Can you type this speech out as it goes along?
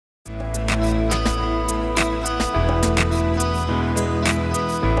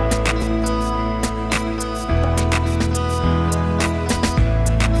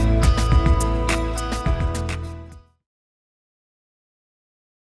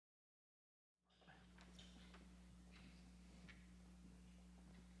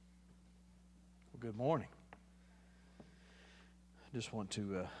Good morning. I just want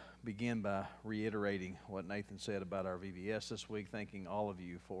to begin by reiterating what Nathan said about our VBS this week, thanking all of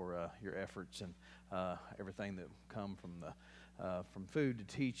you for your efforts and everything that come from food to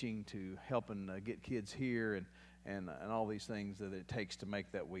teaching to helping get kids here and all these things that it takes to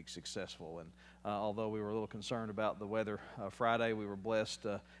make that week successful. And although we were a little concerned about the weather Friday, we were blessed.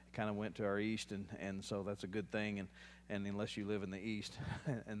 It kind of went to our east, and so that's a good thing. And unless you live in the east,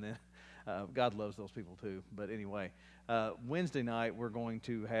 and then God loves those people too. But anyway, Wednesday night we're going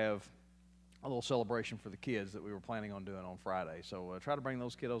to have a little celebration for the kids that we were planning on doing on Friday. So try to bring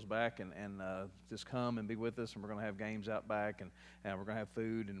those kiddos back and just come and be with us. And we're going to have games out back, and we're going to have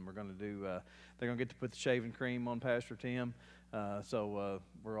food, and we're going to do. They're going to get to put the shaving cream on Pastor Tim. So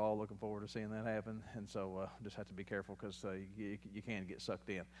we're all looking forward to seeing that happen. And so just have to be careful because you can get sucked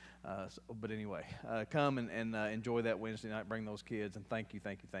in. But anyway, come and enjoy that Wednesday night. Bring those kids, and thank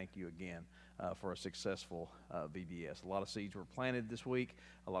you again for a successful VBS. A lot of seeds were planted this week.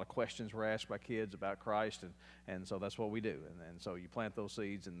 A lot of questions were asked by kids about Christ, and so that's what we do. And so you plant those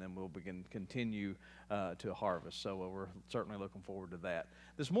seeds, and then we'll continue to harvest. So we're certainly looking forward to that.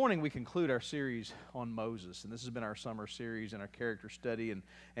 This morning we conclude our series on Moses, and this has been our summer series and our character study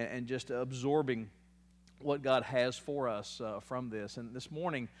and just absorbing what God has for us from this. And this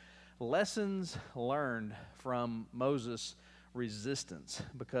morning, lessons learned from Moses' resistance,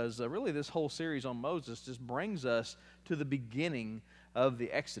 because really this whole series on Moses just brings us to the beginning of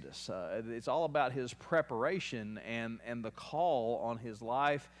the Exodus. It's all about his preparation and the call on his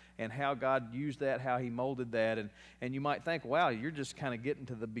life and how God used that, how he molded that. And you might think, wow, you're just kind of getting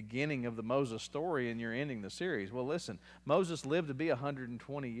to the beginning of the Moses story and you're ending the series. Well, listen, Moses lived to be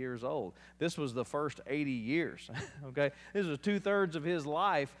 120 years old. This was the first 80 years, okay? This was 2/3 of his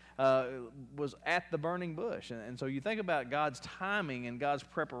life was at the burning bush. And so you think about God's timing and God's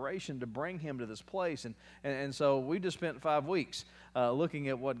preparation to bring him to this place. And so we just spent 5 weeks looking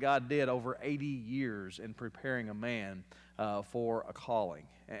at what God did over 80 years in preparing a man for a calling.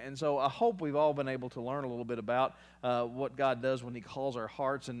 And so I hope we've all been able to learn a little bit about what God does when he calls our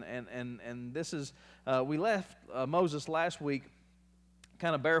hearts. And this is, we left Moses last week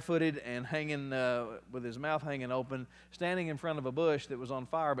kind of barefooted and hanging with his mouth hanging open, standing in front of a bush that was on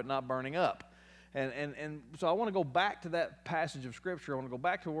fire but not burning up. And so I want to go back to that passage of Scripture. I want to go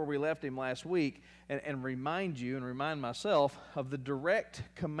back to where we left him last week and remind you and remind myself of the direct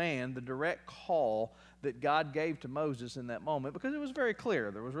command, the direct call that God gave to Moses in that moment, because it was very clear.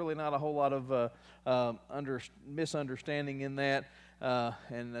 There was really not a whole lot of misunderstanding in that.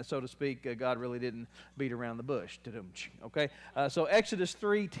 And so to speak, God really didn't beat around the bush. Okay? So Exodus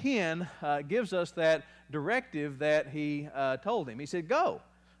 3:10 gives us that directive that he told him. He said, "Go.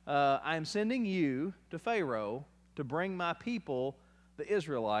 I am sending you to Pharaoh to bring my people, the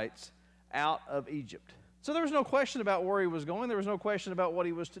Israelites, out of Egypt." So there was no question about where he was going. There was no question about what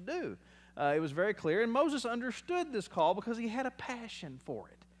he was to do. It was very clear. And Moses understood this call because he had a passion for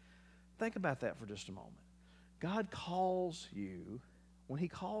it. Think about that for just a moment. God calls you. When he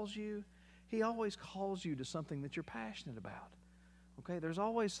calls you, he always calls you to something that you're passionate about. Okay? There's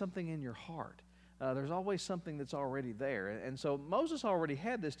always something in your heart. There's always something that's already there. And so Moses already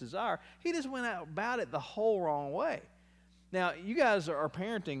had this desire. He just went out about it the whole wrong way. Now, you guys are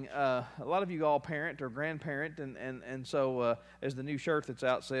parenting. A lot of you all parent or grandparent. And so as the new shirt that's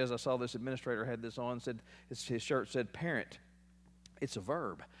out says, I saw this administrator had this on, said his shirt said parent. It's a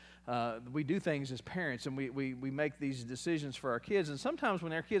verb. We do things as parents, and we make these decisions for our kids. And sometimes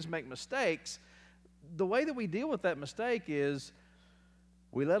when our kids make mistakes, the way that we deal with that mistake is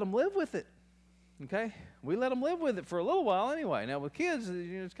we let them live with it. Okay? We let them live with it for a little while anyway. Now, with kids,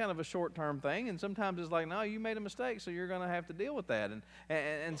 it's kind of a short-term thing, and sometimes it's like, no, you made a mistake, so you're going to have to deal with that.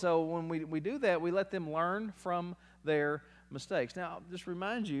 And so when we do that, we let them learn from their mistakes. Now, I'll just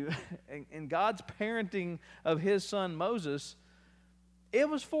remind you, in God's parenting of his son Moses, it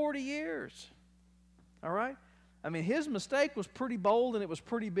was 40 years. All right? I mean, his mistake was pretty bold, and it was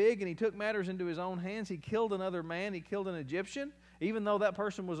pretty big, and he took matters into his own hands. He killed another man. He killed an Egyptian. Even though that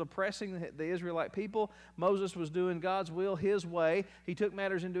person was oppressing the Israelite people, Moses was doing God's will his way. He took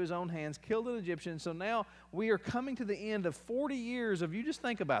matters into his own hands, killed an Egyptian. So now we are coming to the end of 40 years of, you just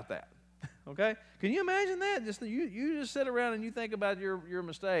think about that. Okay? Can you imagine that? You just sit around and you think about your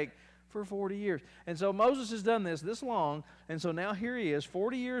mistake for 40 years. And so Moses has done this long, and so now here he is,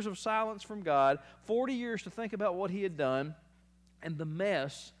 40 years of silence from God, 40 years to think about what he had done and the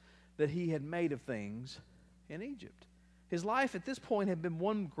mess that he had made of things in Egypt. His life at this point had been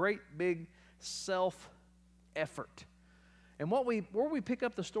one great big self-effort. And where we pick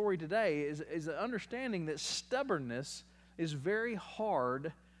up the story today is the understanding that stubbornness is very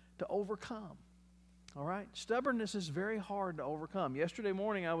hard to overcome. All right? Stubbornness is very hard to overcome. Yesterday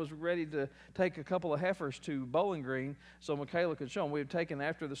morning, I was ready to take a couple of heifers to Bowling Green so Michaela could show them. We had taken,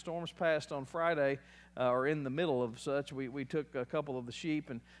 after the storms passed on Friday, or in the middle of such, we took a couple of the sheep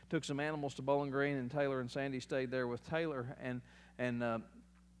and took some animals to Bowling Green, and Taylor and Sandy stayed there with Taylor.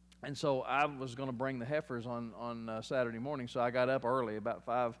 And so I was going to bring the heifers on Saturday morning, so I got up early, about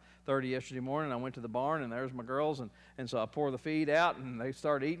 5:30 yesterday morning. I went to the barn, and there's my girls, and so I pour the feed out, and they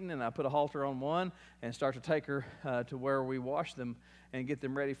start eating, and I put a halter on one and start to take her to where we wash them and get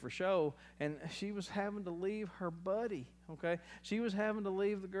them ready for show. And she was having to leave her buddy, okay? She was having to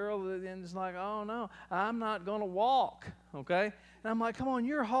leave the girl, and it's like, oh, no, I'm not going to walk, okay? And I'm like, come on,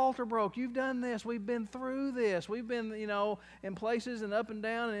 your halter broke. You've done this. We've been through this. We've been, in places and up and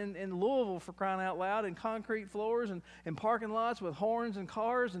down in Louisville, for crying out loud, in concrete floors and parking lots with horns and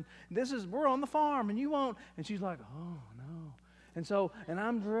cars. And we're on the farm, and you won't. And she's like, oh, no. And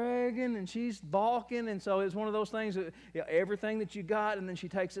I'm dragging, and she's balking. And so it's one of those things that everything that you got, and then she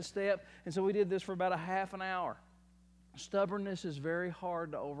takes a step. And so we did this for about a half an hour. Stubbornness is very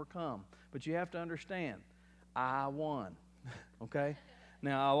hard to overcome. But you have to understand, I won. Okay?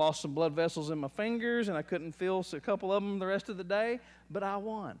 Now, I lost some blood vessels in my fingers, and I couldn't feel a couple of them the rest of the day, but I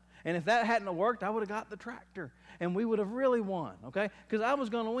won. And if that hadn't worked, I would have got the tractor, and we would have really won, okay? Because I was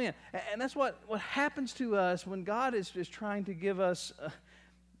going to win. And that's what happens to us when God is just trying to give us,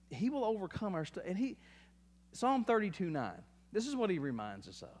 He will overcome our stuff. And Psalm 32:9, this is what He reminds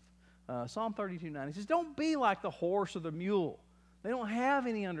us of. Psalm 32:9, He says, don't be like the horse or the mule. They don't have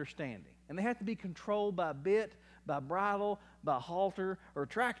any understanding, and they have to be controlled by bit, by bridle, by halter, or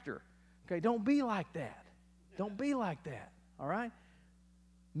tractor. Okay, don't be like that. Don't be like that, all right?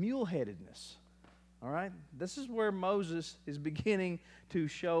 Mule-headedness, all right? This is where Moses is beginning to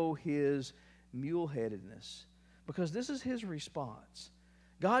show his mule-headedness, because this is his response.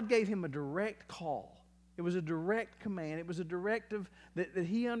 God gave him a direct call. It was a direct command. It was a directive that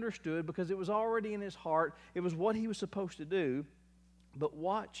he understood because it was already in his heart. It was what he was supposed to do. But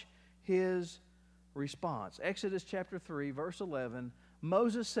watch his response. Exodus chapter 3, verse 11,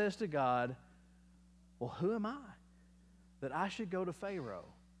 Moses says to God, well, who am I that I should go to Pharaoh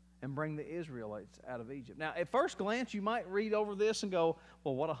and bring the Israelites out of Egypt? Now, at first glance, you might read over this and go,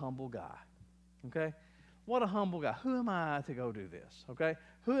 well, what a humble guy, okay? What a humble guy. Who am I to go do this, okay?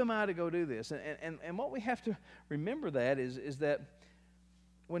 Who am I to go do this? And what we have to remember that is that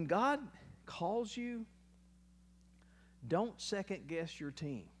when God calls you, don't second guess your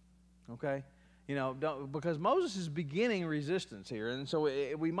team, okay? Because Moses is beginning resistance here. And so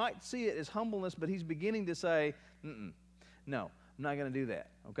we might see it as humbleness, but he's beginning to say, no, I'm not going to do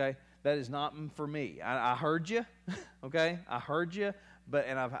that, okay? That is not for me. I heard you, okay? I heard you,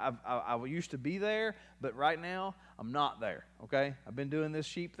 and I used to be there, but right now I'm not there, okay? I've been doing this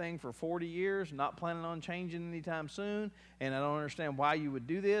sheep thing for 40 years, not planning on changing anytime soon, and I don't understand why you would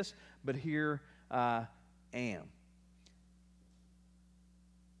do this, but here I am.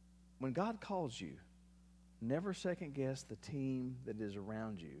 When God calls you, never second guess the team that is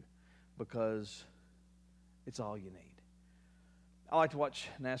around you, because it's all you need. I like to watch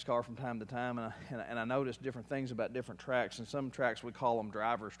NASCAR from time to time, and I notice different things about different tracks. And some tracks we call them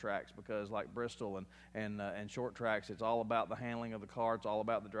drivers' tracks because, like Bristol and short tracks, it's all about the handling of the car. It's all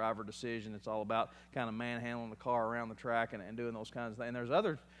about the driver decision. It's all about kind of manhandling the car around the track and doing those kinds of things. And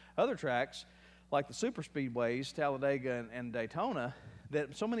there's other tracks like the super speedways, Talladega and Daytona,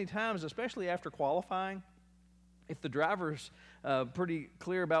 that so many times, especially after qualifying, if the driver's pretty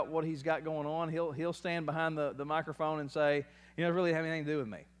clear about what he's got going on, he'll stand behind the microphone and say, it really have anything to do with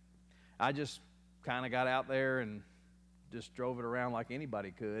me. I just kind of got out there and just drove it around like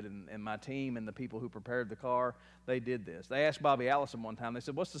anybody could, and my team and the people who prepared the car, they did this. They asked Bobby Allison one time, they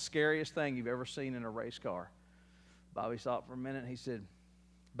said, what's the scariest thing you've ever seen in a race car? Bobby stopped for a minute, and he said,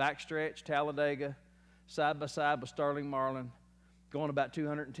 backstretch, Talladega, side by side with Starling Marlin, going about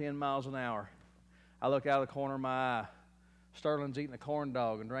 210 miles an hour. I look out of the corner of my eye. Sterling's eating a corn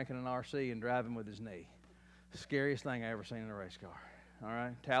dog and drinking an RC and driving with his knee. Scariest thing I ever seen in a race car. All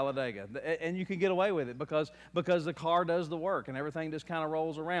right, Talladega. And you can get away with it because the car does the work and everything just kind of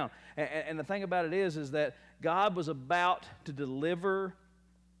rolls around. And the thing about it is that God was about to deliver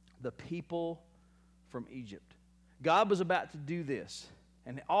the people from Egypt. God was about to do this.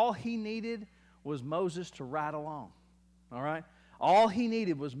 And all he needed was Moses to ride along. All right? All he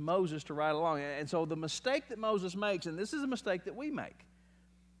needed was Moses to ride along. And so the mistake that Moses makes, and this is a mistake that we make,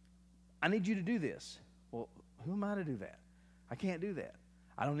 I need you to do this. Well, who am I to do that? I can't do that.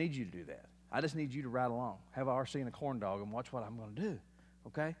 I don't need you to do that. I just need you to ride along, have an RC and a corn dog, and watch what I'm going to do.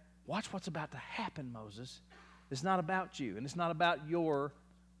 Okay? Watch what's about to happen, Moses. It's not about you, and it's not about your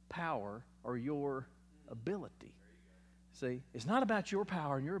power or your ability. See, it's not about your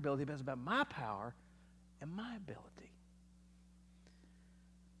power and your ability, but it's about my power and my ability.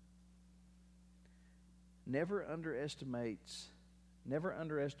 Never underestimate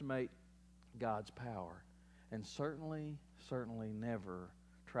God's power, and certainly never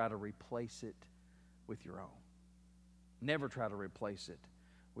try to replace it with your own. Never try to replace it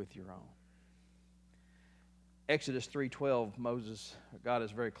with your own. Exodus 3:12, God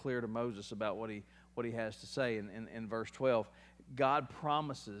is very clear to Moses about what he has to say. In verse 12, God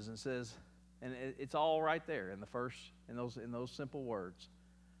promises and says, and it's all right there in those simple words,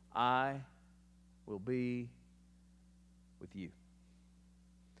 I will be with you.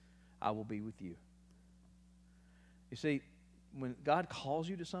 I will be with you. You see, when God calls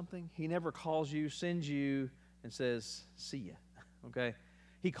you to something, He never calls you, sends you, and says, see ya. Okay?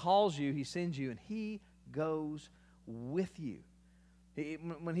 He calls you, He sends you, and He goes with you.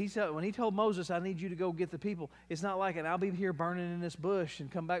 When he told Moses, I need you to go get the people, it's not like, and I'll be here burning in this bush and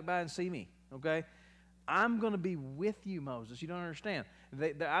come back by and see me. Okay? I'm going to be with you, Moses. You don't understand.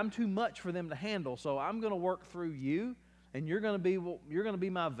 I'm too much for them to handle, so I'm going to work through you. And you're going to be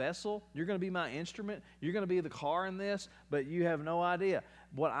my vessel. You're going to be my instrument. You're going to be the car in this, but you have no idea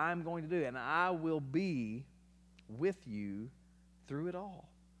what I'm going to do. And I will be with you through it all.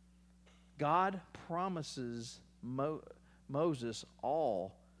 God promises Moses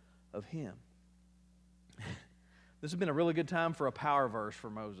all of Him. This has been a really good time for a power verse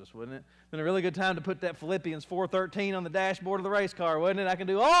for Moses, wouldn't it? Been a really good time to put that Philippians 4:13 on the dashboard of the race car, wouldn't it? I can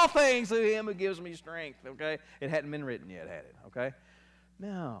do all things through Him who gives me strength, okay? It hadn't been written yet, had it, okay?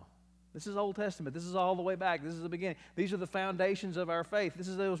 No. This is Old Testament. This is all the way back. This is the beginning. These are the foundations of our faith. This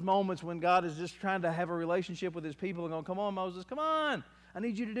is those moments when God is just trying to have a relationship with His people and going, come on, Moses, come on. I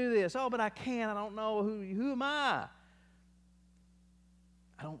need you to do this. Oh, but I can't. I don't know. Who am I?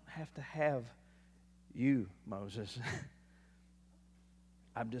 I don't have to have you, Moses.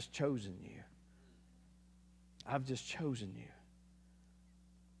 I've just chosen you. I've just chosen you.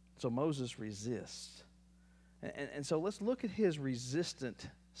 So Moses resists. And so let's look at his resistant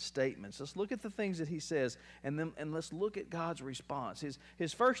statements. Let's look at the things that he says, and let's look at God's response.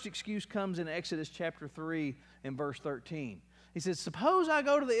 His first excuse comes in Exodus chapter 3 and verse 13. He says, suppose I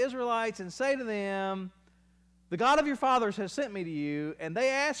go to the Israelites and say to them, the God of your fathers has sent me to you, and they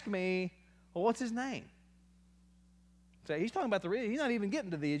ask me, well, what's his name? So he's talking about he's not even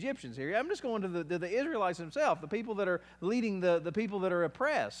getting to the Egyptians here. I'm just going to the Israelites themselves, the people that are leading the people that are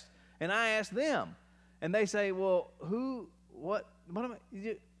oppressed. And I ask them, and they say, well, what am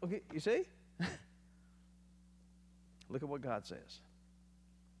I, okay, you see? Look at what God says.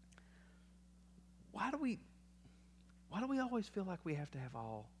 Why do we always feel like we have to have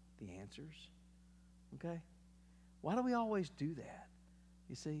all the answers? Okay? Why do we always do that?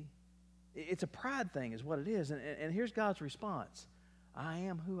 You see? It's a pride thing is what it is. And here's God's response. I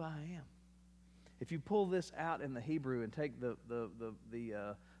am who I am. If you pull this out in the Hebrew and take the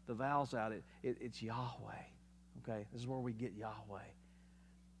vowels out, it's Yahweh. Okay? This is where we get Yahweh.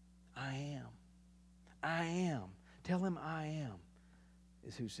 I am. I am. Tell him I am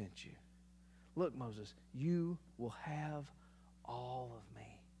is who sent you. Look, Moses, you will have all of me.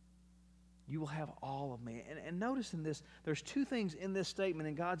 You will have all of me. And notice in this, there's two things in this statement,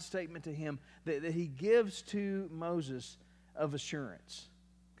 in God's statement to him, that he gives to Moses of assurance.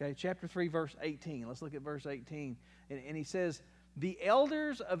 Okay, chapter 3, verse 18. Let's look at verse 18. And he says, the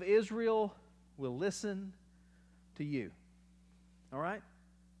elders of Israel will listen to you. All right?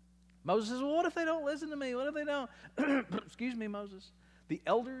 Moses says, well, what if they don't listen to me? What if they don't? Excuse me, Moses. The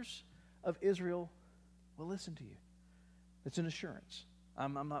elders of Israel will listen to you. It's an assurance.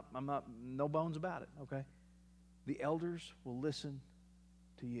 I'm not, no bones about it, okay? The elders will listen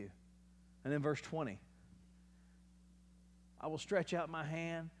to you. And then verse 20. I will stretch out my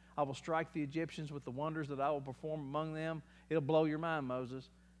hand. I will strike the Egyptians with the wonders that I will perform among them. It'll blow your mind, Moses.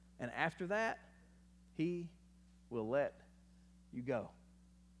 And after that, he will let you go.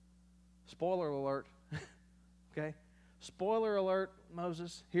 Spoiler alert, okay? Spoiler alert,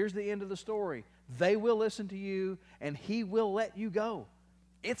 Moses. Here's the end of the story. They will listen to you, and he will let you go.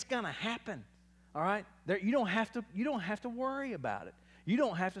 It's going to happen, all right? You don't have to worry about it. You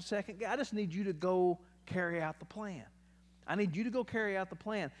don't have to second guess. I just need you to go carry out the plan. I need you to go carry out the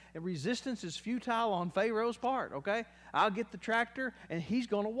plan. And resistance is futile on Pharaoh's part, okay? I'll get the tractor, and he's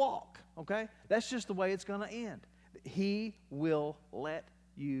going to walk, okay? That's just the way it's going to end. He will let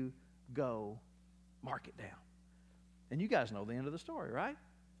you go. Mark it down. And you guys know the end of the story, right?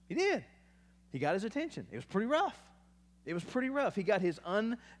 He did. He got his attention. It was pretty rough. It was pretty rough. He got his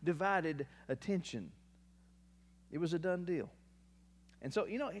undivided attention. It was a done deal. And so,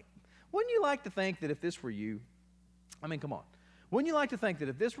 Wouldn't you like to think that if this were you, I mean, come on. Wouldn't you like to think that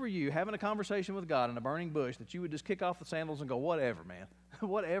if this were you having a conversation with God in a burning bush, that you would just kick off the sandals and go, whatever, man.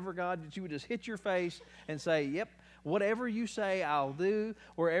 Whatever, God, that you would just hit your face and say, yep, whatever you say, I'll do.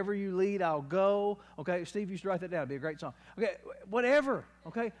 Wherever you lead, I'll go. Okay, Steve used to write that down. It'd be a great song. Okay, whatever,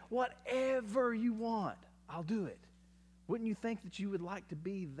 okay, whatever you want, I'll do it. Wouldn't you think that you would like to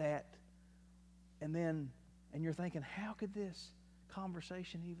be that? And you're thinking, how could this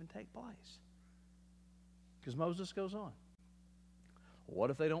conversation even take place? Because Moses goes on. What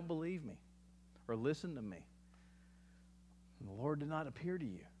if they don't believe me or listen to me? And the Lord did not appear to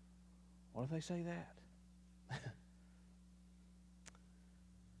you. What if they say that?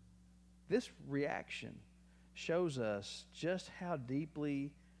 This reaction shows us just how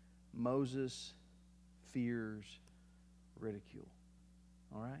deeply Moses fears ridicule.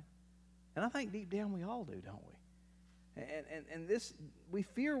 All right? And I think deep down we all do, don't we? And this, we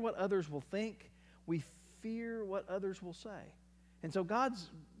fear what others will think. We fear what others will say. And so God's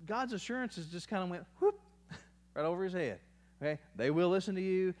assurances just kind of went whoop right over his head. Okay? They will listen to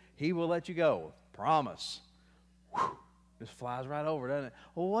you. He will let you go. Promise. Whew. Just flies right over, doesn't it?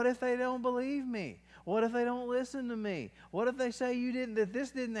 Well, what if they don't believe me? What if they don't listen to me? What if they say that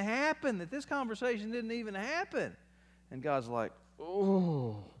this didn't happen, that this conversation didn't even happen? And God's like,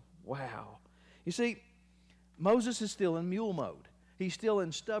 oh, wow. You see, Moses is still in mule mode. He's still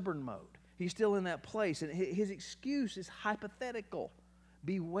in stubborn mode. He's still in that place, and his excuse is hypothetical.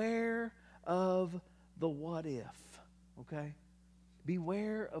 Beware of the what if, okay?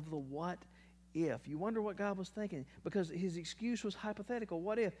 Beware of the what if. You wonder what God was thinking, because his excuse was hypothetical.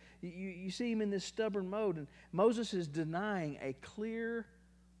 What if? You see him in this stubborn mode, and Moses is denying a clear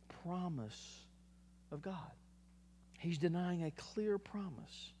promise of God. He's denying a clear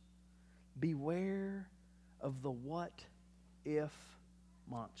promise. Beware of the what if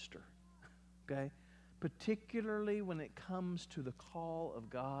monster. Okay? Particularly when it comes to the call of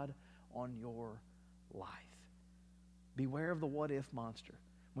God on your life. Beware of the what if monster.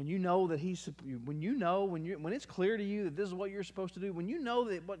 When you know that when it's clear to you that this is what you're supposed to do, when you know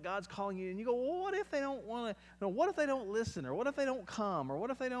that what God's calling you, and you go, well, what if they don't want to, what if they don't listen, or what if they don't come, or what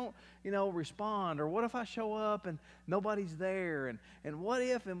if they don't, respond, or what if I show up and nobody's there, and what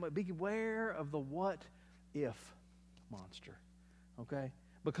if, and beware of the what if monster, okay?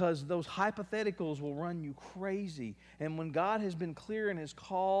 Because those hypotheticals will run you crazy. And when God has been clear in his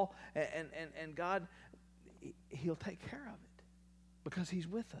call, and God, he'll take care of it because he's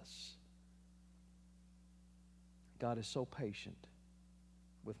with us. God is so patient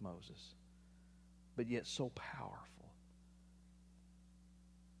with Moses, but yet so powerful.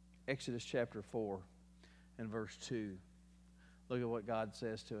 Exodus chapter 4 and verse 2. Look at what God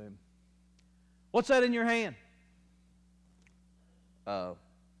says to him. What's that in your hand? A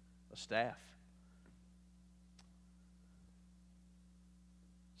staff.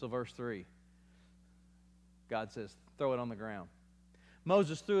 So verse 3, God says, throw it on the ground.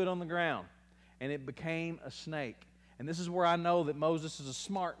 Moses threw it on the ground, and it became a snake. And this is where I know that Moses is a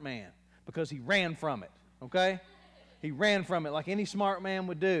smart man, because he ran from it, okay? He ran from it like any smart man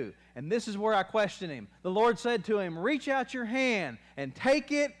would do. And this is where I question him. The Lord said to him, reach out your hand and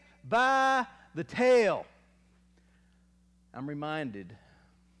take it by the tail. I'm reminded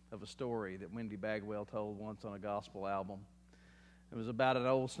of a story that Wendy Bagwell told once on a gospel album. It was about an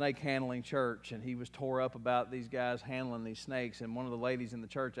old snake handling church, and he was tore up about these guys handling these snakes. And one of the ladies in the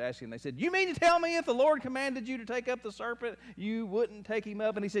church asked him, they said, you mean to tell me if the Lord commanded you to take up the serpent, you wouldn't take him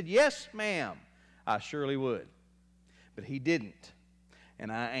up? And he said, yes, ma'am, I surely would. But he didn't,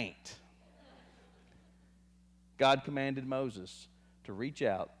 and I ain't. God commanded Moses to reach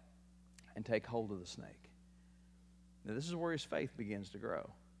out and take hold of the snake. Now, this is where his faith begins to grow.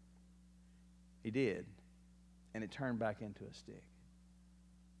 He did, and it turned back into a stick.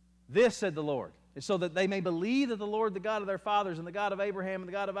 This, said the Lord, is so that they may believe that the Lord, the God of their fathers, and the God of Abraham, and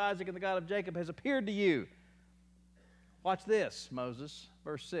the God of Isaac, and the God of Jacob, has appeared to you. Watch this, Moses,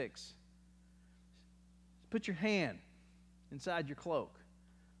 verse 6. Put your hand inside your cloak.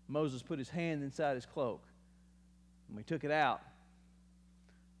 Moses put his hand inside his cloak. When he took it out,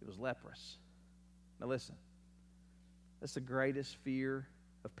 it was leprous. Now listen, that's the greatest fear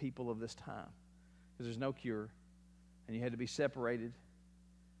of people of this time, because there's no cure, and you had to be separated,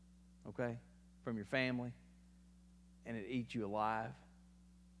 okay, from your family, and it eats you alive.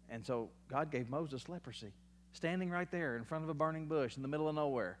 And so God gave Moses leprosy, standing right there in front of a burning bush in the middle of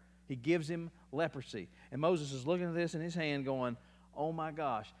nowhere. He gives him leprosy. And Moses is looking at this in his hand going, Oh my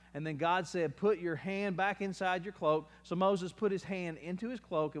gosh. And then God said, put your hand back inside your cloak. So Moses put his hand into his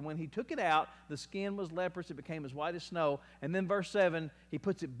cloak, and when he took it out, the skin was leprous. It became as white as snow. And then verse 7, he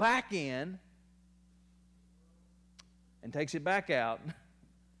puts it back in and takes it back out,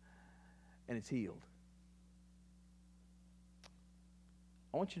 and it's healed.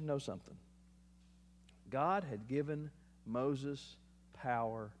 I want you to know something. God had given Moses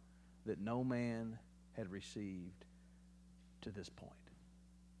power that no man had received to this point.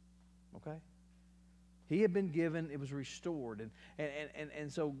 Okay? He had been given, it was restored.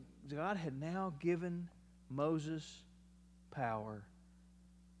 And so God had now given Moses power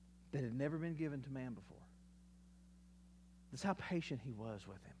that had never been given to man before. That's how patient he was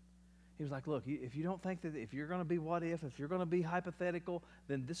with him. He was like, look, if you don't think that, if you're going to be what if you're going to be hypothetical,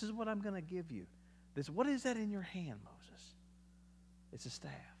 then this is what I'm going to give you. What is that in your hand, Moses? It's a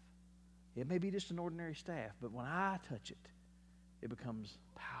staff. It may be just an ordinary staff, but when I touch it, it becomes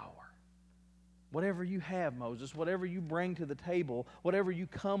power. Whatever you have, Moses, whatever you bring to the table, whatever you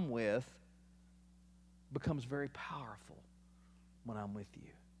come with, becomes very powerful when I'm with you.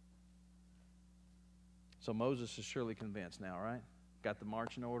 So Moses is surely convinced now, right? Got the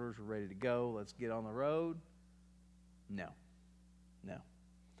marching orders, we're ready to go, let's get on the road. No.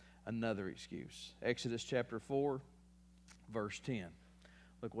 Another excuse. Exodus chapter 4, verse 10.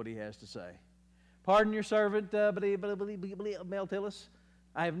 Look what he has to say. Pardon your servant, Meltilus.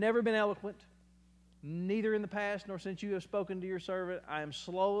 I have never been eloquent, neither in the past nor since you have spoken to your servant. I am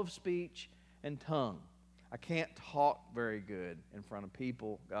slow of speech and tongue. I can't talk very good in front of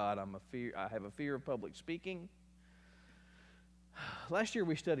people. God, I have a fear of public speaking. Last year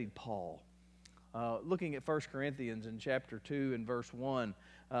we studied Paul. Looking at 1 Corinthians in chapter 2 and verse 1,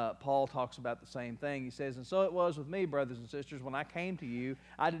 Paul talks about the same thing. He says, and so it was with me, brothers and sisters, when I came to you,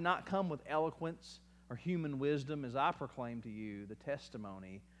 I did not come with eloquence or human wisdom as I proclaimed to you the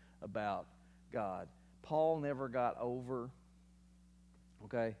testimony about God. Paul never got over,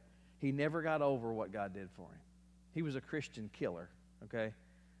 okay? He never got over what God did for him. He was a Christian killer, okay?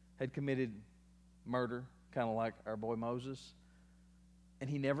 Had committed murder, kind of like our boy Moses. And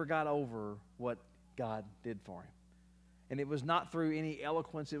he never got over what God did for him. And it was not through any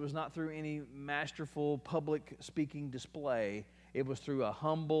eloquence. It was not through any masterful public speaking display. It was through a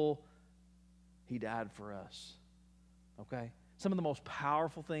humble, he died for us. Okay? Some of the most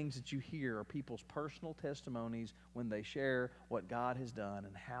powerful things that you hear are people's personal testimonies when they share what God has done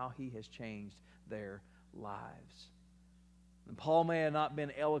and how he has changed their lives. And Paul may have not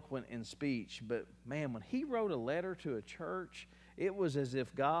been eloquent in speech, but man, when he wrote a letter to a church, it was as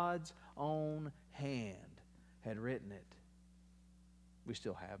if God's own hand had written it. We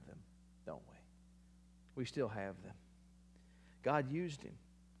still have them, don't we? We still have them. God used him.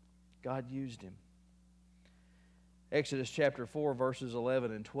 God used him. Exodus chapter 4, verses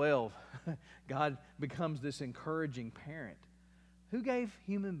 11 and 12. God becomes this encouraging parent. Who gave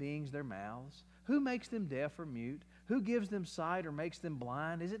human beings their mouths? Who makes them deaf or mute? Who gives them sight or makes them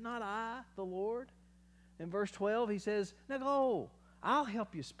blind? Is it not I, the Lord? In verse 12, he says, now go. I'll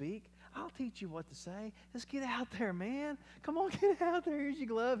help you speak. I'll teach you what to say. Just get out there, man. Come on, get out there. Here's your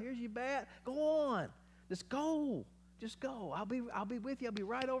glove. Here's your bat. Go on. Just go. Just go. I'll be with you. I'll be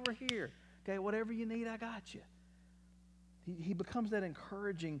right over here. Okay, whatever you need, I got you. He becomes that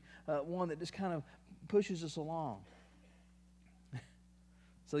encouraging one that just kind of pushes us along.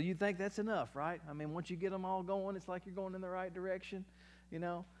 So you think that's enough, right? I mean, once you get them all going, it's like you're going in the right direction, you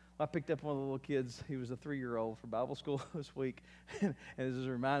know? I picked up one of the little kids. He was a 3-year-old for Bible school this week. And this just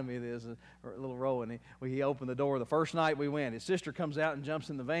reminded me of this, little Rowan. He opened the door the first night we went. His sister comes out and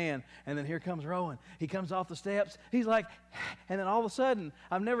jumps in the van, and then here comes Rowan. He comes off the steps. He's like, and then all of a sudden,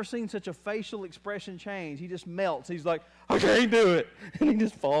 I've never seen such a facial expression change. He just melts. He's like, I can't do it. And he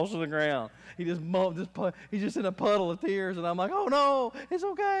just falls to the ground. He's just in a puddle of tears, and I'm like, oh no, it's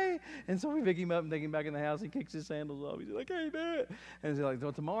okay. And so we pick him up and take him back in the house. He kicks his sandals off. He's like, I can't do it. And he's like,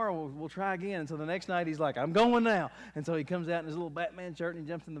 well, tomorrow we'll try again. And so the next night he's like, I'm going now. And so he comes out in his little Batman shirt and he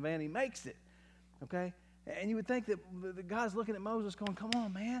jumps in the van and he makes it. Okay? And you would think that the God's looking at Moses going, come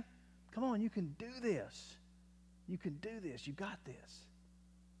on, man. Come on, you can do this. You can do this. You got this.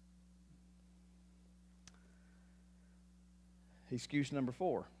 Excuse number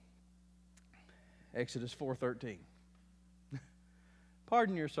 4. Exodus 4:13.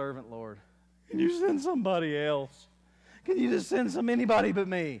 Pardon your servant, Lord. Can you send somebody else? Can you just send anybody but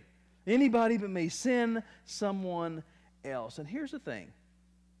me? Anybody but me. Send someone else. And here's the thing.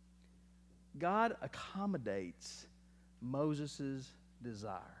 God accommodates Moses'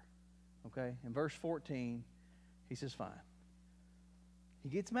 desire. Okay? In verse 14, he says, fine. He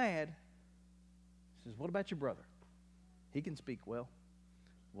gets mad. He says, what about your brother? He can speak well.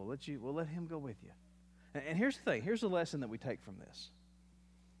 We'll let him go with you. And here's the thing. Here's the lesson that we take from this.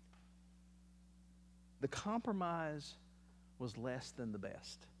 The compromise was less than the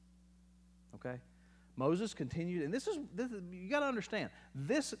best. Okay? Moses continued, and this is you got to understand,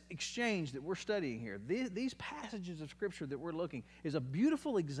 this exchange that we're studying here, these passages of Scripture that we're looking, is a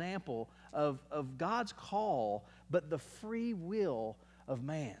beautiful example of God's call, but the free will of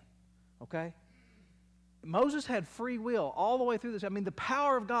man. Okay? Moses had free will all the way through this. I mean, the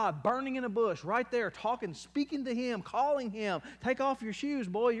power of God burning in a bush right there, talking, speaking to him, calling him, take off your shoes,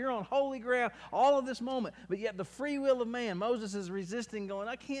 boy, you're on holy ground, all of this moment. But yet the free will of man, Moses is resisting, going,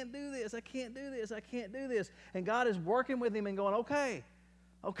 I can't do this, I can't do this, I can't do this. And God is working with him and going, okay,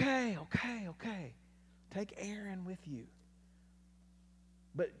 take Aaron with you.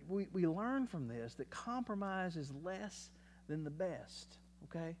 But we learn from this that compromise is less than the best,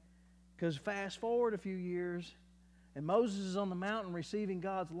 okay? Because fast forward a few years, and Moses is on the mountain receiving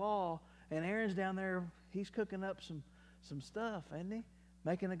God's law, and Aaron's down there, he's cooking up some stuff, isn't he?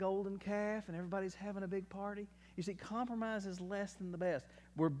 Making a golden calf, and everybody's having a big party. You see, compromise is less than the best.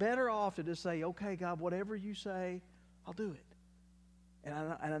 We're better off to just say, okay, God, whatever you say, I'll do it. And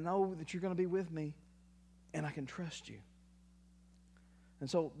I know that you're going to be with me, and I can trust you. And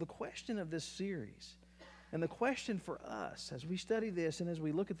so the question of this series, and the question for us as we study this and as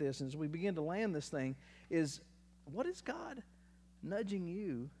we look at this and as we begin to land this thing is, what is God nudging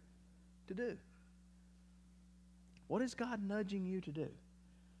you to do? What is God nudging you to do?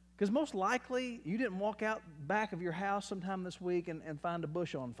 Because most likely you didn't walk out back of your house sometime this week and find a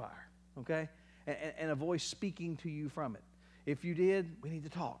bush on fire, okay? And a voice speaking to you from it. If you did, we need to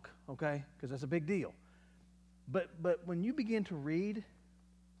talk, okay? Because that's a big deal. But when you begin to read,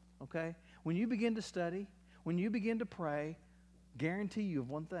 okay, when you begin to study, when you begin to pray, guarantee you of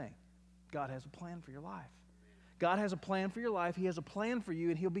one thing. God has a plan for your life. God has a plan for your life. He has a plan for you,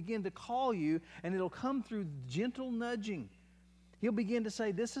 and He'll begin to call you, and it'll come through gentle nudging. He'll begin to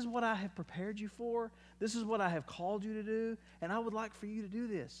say, this is what I have prepared you for. This is what I have called you to do, and I would like for you to do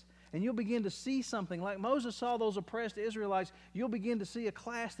this. And you'll begin to see something. Like Moses saw those oppressed Israelites, you'll begin to see a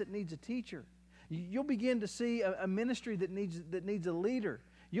class that needs a teacher. You'll begin to see a ministry that needs a leader.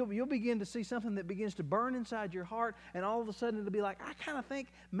 You'll begin to see something that begins to burn inside your heart, and all of a sudden it'll be like, I kind of think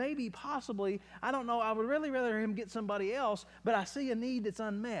maybe, possibly, I don't know, I would really rather him get somebody else, but I see a need that's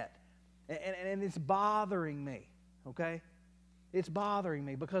unmet, and it's bothering me, okay? It's bothering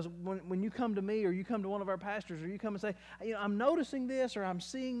me because when you come to me or you come to one of our pastors or you come and say, I'm noticing this or I'm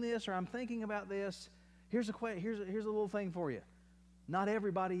seeing this or I'm thinking about this, here's a little thing for you. Not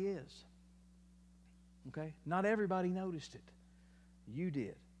everybody is, okay? Not everybody noticed it. You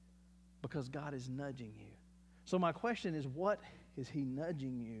did, because God is nudging you. So my question is, what is He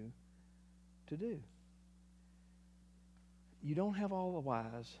nudging you to do? You don't have all the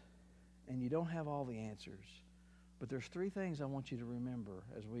whys, and you don't have all the answers, but there's three things I want you to remember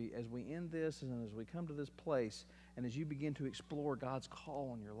as we end this and as we come to this place and as you begin to explore God's call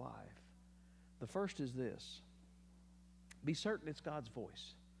on your life. The first is this. Be certain it's God's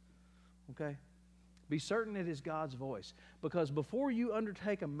voice, okay? Be certain it is God's voice. Because before you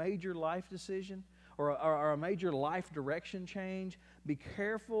undertake a major life decision or a major life direction change, be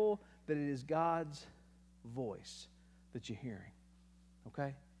careful that it is God's voice that you're hearing.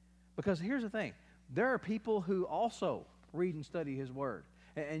 Okay? Because here's the thing. There are people who also read and study His Word.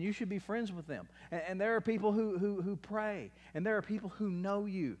 And you should be friends with them. And there are people who pray. And there are people who know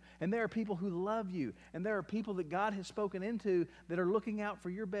you. And there are people who love you. And there are people that God has spoken into that are looking out for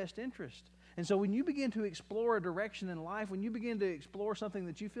your best interest. And so when you begin to explore a direction in life, when you begin to explore something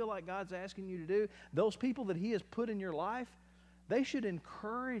that you feel like God's asking you to do, those people that He has put in your life, they should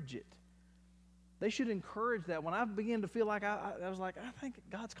encourage it. They should encourage that. When I begin to feel like I was like, I think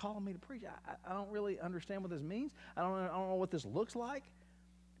God's calling me to preach. I don't really understand what this means. I don't know what this looks like.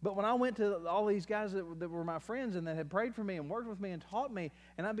 But when I went to all these guys that were my friends and that had prayed for me and worked with me and taught me,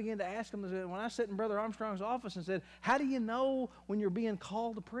 and I began to ask them, when I sat in Brother Armstrong's office and said, how do you know when you're being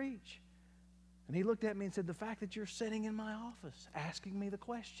called to preach? And he looked at me and said, the fact that you're sitting in my office asking me the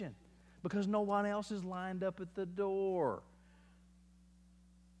question because no one else is lined up at the door.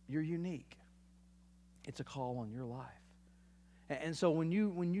 You're unique. It's a call on your life. And so when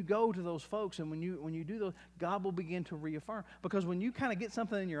you go to those folks and when you do those, God will begin to reaffirm. Because when you kind of get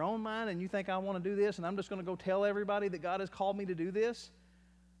something in your own mind and you think, I want to do this and I'm just going to go tell everybody that God has called me to do this,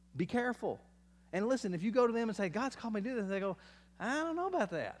 be careful. And listen, if you go to them and say, God's called me to do this, and they go, I don't know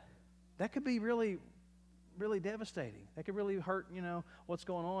about that. That could be really, really devastating. That could really hurt, what's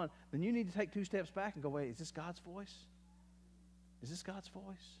going on. Then you need to take 2 steps back and go, wait, is this God's voice? Is this God's voice?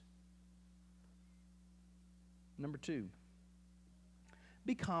 Number 2,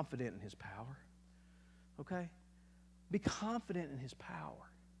 Be confident in His power. Okay? Be confident in His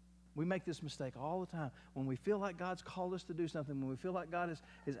power. We make this mistake all the time. When we feel like God's called us to do something, when we feel like God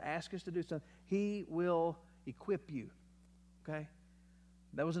has asked us to do something, He will equip you. Okay?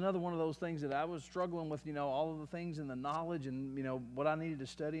 That was another one of those things that I was struggling with, all of the things and the knowledge and, what I needed to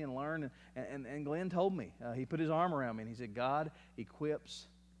study and learn. And Glenn told me, he put his arm around me and he said, God equips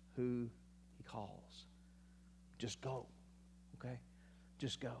who He calls. Just go. Okay?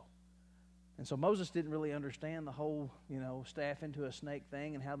 Just go. And so Moses didn't really understand the whole, staff into a snake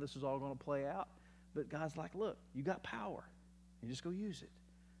thing and how this was all going to play out. But God's like, look, you got power. You just go use it.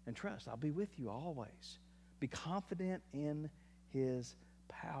 And trust, I'll be with you always. Be confident in His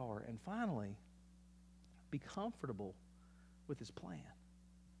power. And finally, be comfortable with His plan.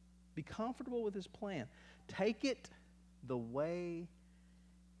 Be comfortable with His plan. Take it the way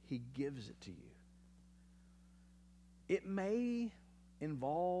He gives it to you. It may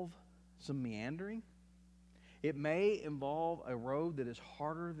involve some meandering. It may involve a road that is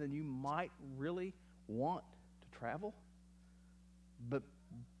harder than you might really want to travel. But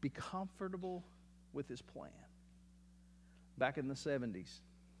be comfortable with His plan. Back in the 70s,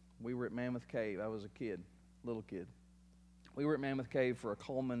 we were at Mammoth Cave. I was a kid, little kid. We were at Mammoth Cave for a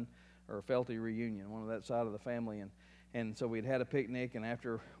Coleman or a Felty reunion, one of that side of the family. And so we'd had a picnic, and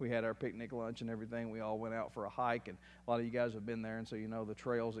after we had our picnic lunch and everything, we all went out for a hike. And a lot of you guys have been there, and so you know the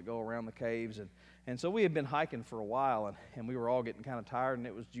trails that go around the caves. And so we had been hiking for a while, and we were all getting kind of tired, and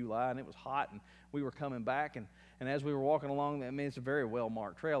it was July, and it was hot, and we were coming back. And as we were walking along, it's a very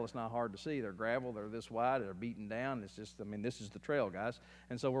well-marked trail. It's not hard to see. They're gravel. They're this wide. They're beaten down. It's just, this is the trail, guys.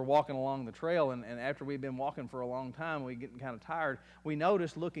 And so we're walking along the trail, and after we'd been walking for a long time, we getting kind of tired. We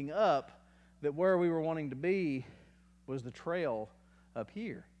noticed looking up that where we were wanting to be was the trail up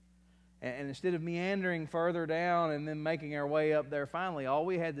here. And instead of meandering further down and then making our way up there finally, all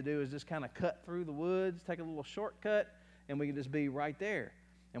we had to do is just kind of cut through the woods, take a little shortcut, and we could just be right there.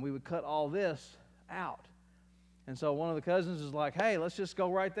 And we would cut all this out. And so one of the cousins is like, hey, let's just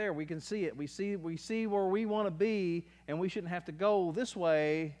go right there. We can see it. We see where we want to be, and we shouldn't have to go this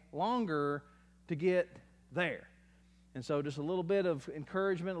way longer to get there. And so just a little bit of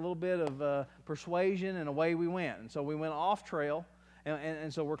encouragement, a little bit of persuasion, and away we went. And so we went off trail,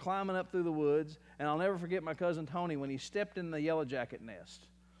 and so we're climbing up through the woods. And I'll never forget my cousin Tony when he stepped in the yellow jacket nest.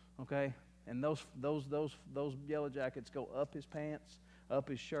 Okay, and those yellow jackets go up his pants, up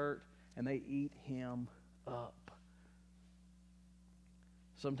his shirt, and they eat him up.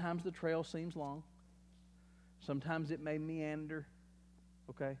 Sometimes the trail seems long. Sometimes it may meander.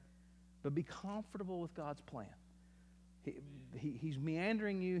 Okay, but be comfortable with God's plan. He's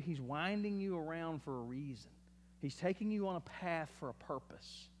meandering you. He's winding you around for a reason. He's taking you on a path for a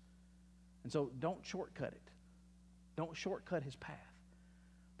purpose. And so don't shortcut it. Don't shortcut His path,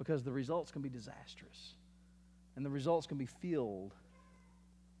 because the results can be disastrous. And the results can be filled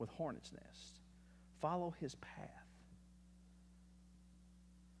with hornet's nests. Follow His path.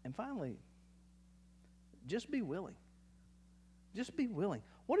 And finally, just be willing. Just be willing.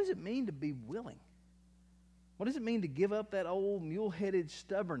 What does it mean to be willing? What does it mean to give up that old mule-headed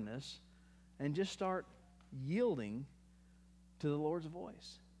stubbornness and just start yielding to the Lord's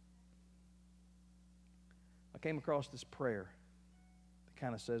voice? I came across this prayer that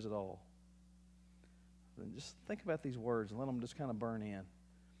kind of says it all. And just think about these words and let them just kind of burn in.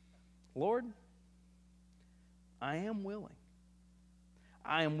 Lord, I am willing.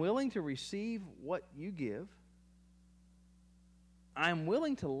 I am willing to receive what you give. I am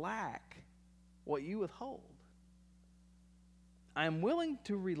willing to lack what you withhold. I am willing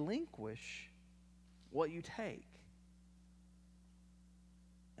to relinquish what you take.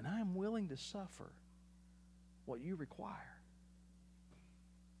 And I am willing to suffer what you require.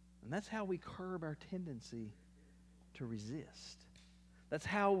 And that's how we curb our tendency to resist. That's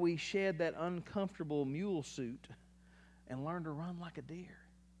how we shed that uncomfortable mule suit and learn to run like a deer.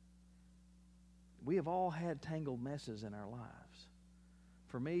 We have all had tangled messes in our lives.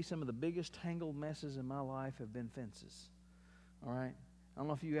 For me, some of the biggest tangled messes in my life have been fences. All right? I don't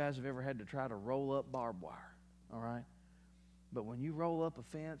know if you guys have ever had to try to roll up barbed wire. All right? But when you roll up a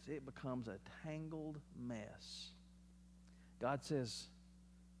fence, it becomes a tangled mess. God says,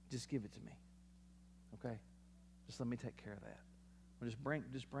 just give it to me. Okay? Just let me take care of that. Well, just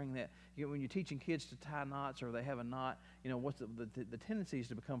bring that. When you're teaching kids to tie knots or they have a knot, what's the tendency is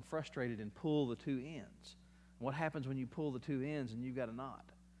to become frustrated and pull the two ends. What happens when you pull the two ends and you've got a knot?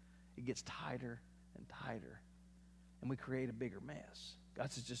 It gets tighter and tighter, and we create a bigger mess.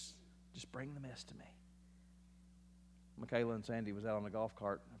 God says, just bring the mess to me. Michaela and Sandy was out on a golf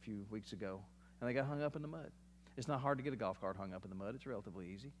cart a few weeks ago, and they got hung up in the mud. It's not hard to get a golf cart hung up in the mud. It's relatively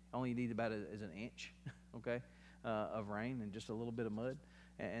easy. All you need about it is an inch, okay, of rain and just a little bit of mud.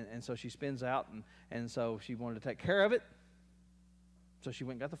 And so she spins out, and so she wanted to take care of it. So she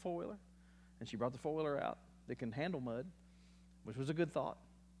went and got the four-wheeler, and she brought the four-wheeler out that can handle mud, which was a good thought.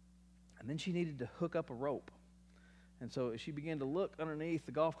 And then she needed to hook up a rope. And so she began to look underneath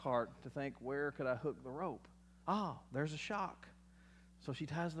the golf cart to think, where could I hook the rope? Ah, there's a shock. So she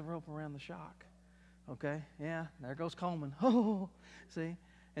ties the rope around the shock. Okay, yeah, there goes Coleman. Oh, see?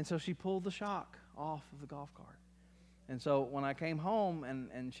 And so she pulled the shock off of the golf cart. And so when I came home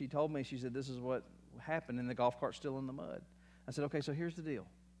and she told me, she said, this is what happened, and the golf cart's still in the mud. I said, okay, so here's the deal.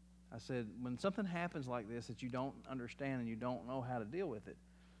 I said, when something happens like this that you don't understand and you don't know how to deal with it,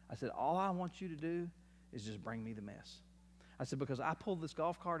 I said, all I want you to do is just bring me the mess. I said, because I pulled this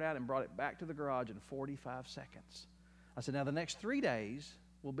golf cart out and brought it back to the garage in 45 seconds. I said, now the next 3 days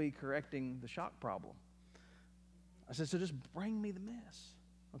will be correcting the shock problem. I said, so just bring me the mess.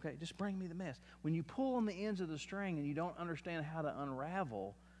 Okay, just bring me the mess. When you pull on the ends of the string and you don't understand how to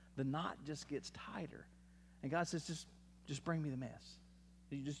unravel, the knot just gets tighter. And God says, just bring me the mess.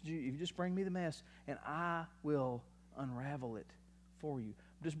 You just bring me the mess, and I will unravel it for you.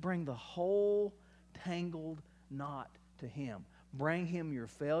 Just bring the whole tangled knot to Him. Bring Him your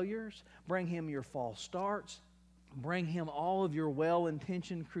failures. Bring Him your false starts. Bring Him all of your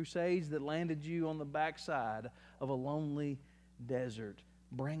well-intentioned crusades that landed you on the backside of a lonely desert.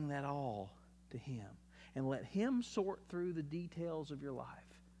 Bring that all to Him. And let Him sort through the details of your life.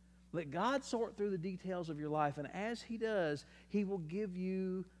 Let God sort through the details of your life. And as He does, He will give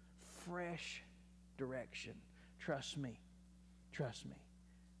you fresh direction. Trust me. Trust me.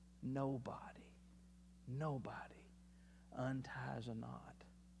 Nobody unties a knot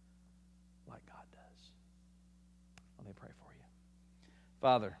like God does. Let me pray for you.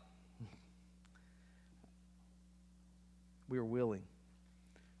 Father, we are willing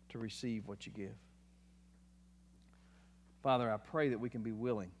to receive what you give. Father, I pray that we can be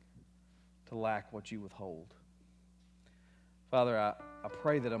willing to lack what you withhold. Father, I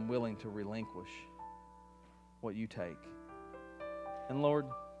pray that I'm willing to relinquish what you take. And Lord,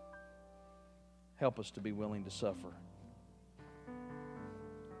 help us to be willing to suffer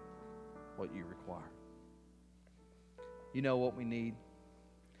what you require. You know what we need.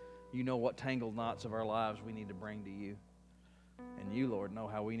 You know what tangled knots of our lives we need to bring to you. And you, Lord, know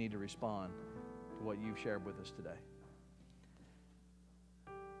how we need to respond to what you've shared with us today.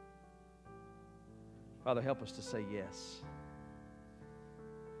 Father, help us to say yes.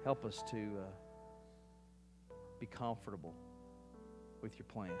 Help us to be comfortable with your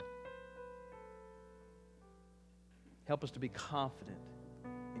plan. Help us to be confident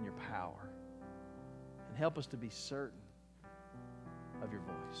in your power. And help us to be certain of your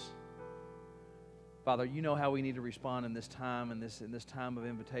voice. Father, you know how we need to respond in this time, in this time of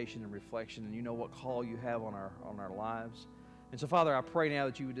invitation and reflection, and you know what call you have on our lives. And so, Father, I pray now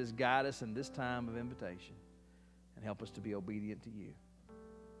that you would just guide us in this time of invitation and help us to be obedient to you.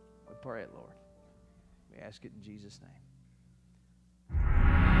 We pray it, Lord. We ask it in Jesus' name.